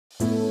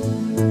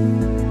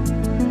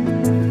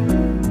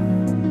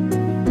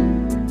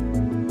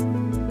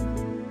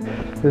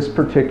This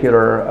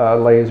particular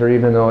laser,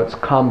 even though it's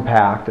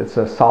compact, it's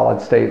a solid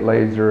state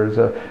laser, is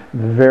a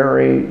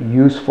very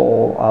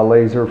useful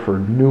laser for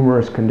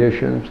numerous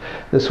conditions.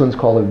 This one's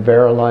called a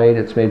VariLite.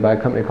 It's made by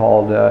a company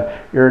called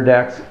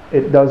Iridex.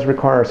 It does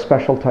require a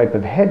special type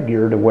of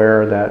headgear to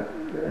wear that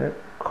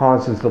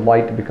causes the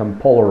light to become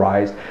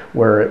polarized,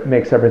 where it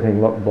makes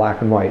everything look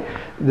black and white.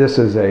 This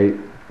is a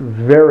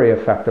very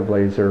effective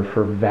laser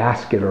for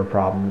vascular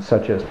problems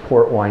such as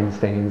port wine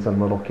stains on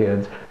little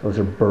kids. Those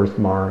are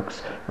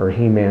birthmarks or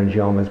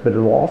hemangiomas, but it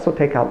will also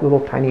take out little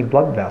tiny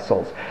blood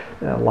vessels.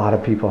 A lot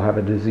of people have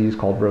a disease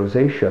called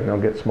rosacea, and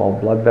they'll get small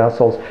blood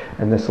vessels,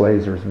 and this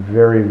laser is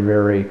very,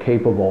 very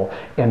capable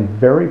and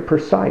very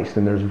precise,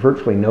 and there's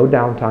virtually no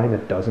downtime.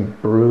 It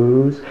doesn't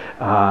bruise.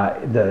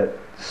 The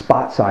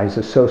spot size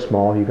is so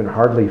small you can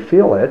hardly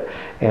feel it,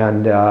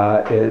 and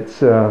it's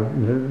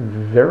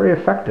very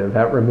effective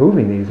at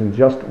removing these in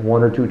just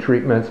 1 or 2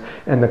 treatments,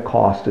 and the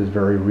cost is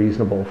very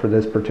reasonable for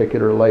this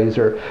particular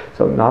laser.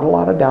 So not a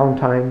lot of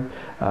downtime.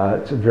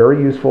 It's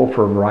very useful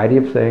for a variety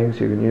of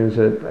things. You can use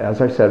it, as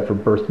I said, for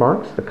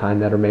birthmarks, the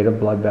kind that are made of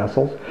blood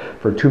vessels.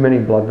 For too many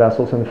blood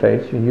vessels in the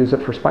face, you can use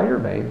it for spider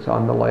veins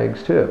on the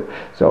legs too.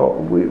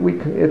 So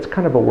it's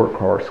kind of a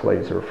workhorse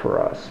laser for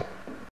us.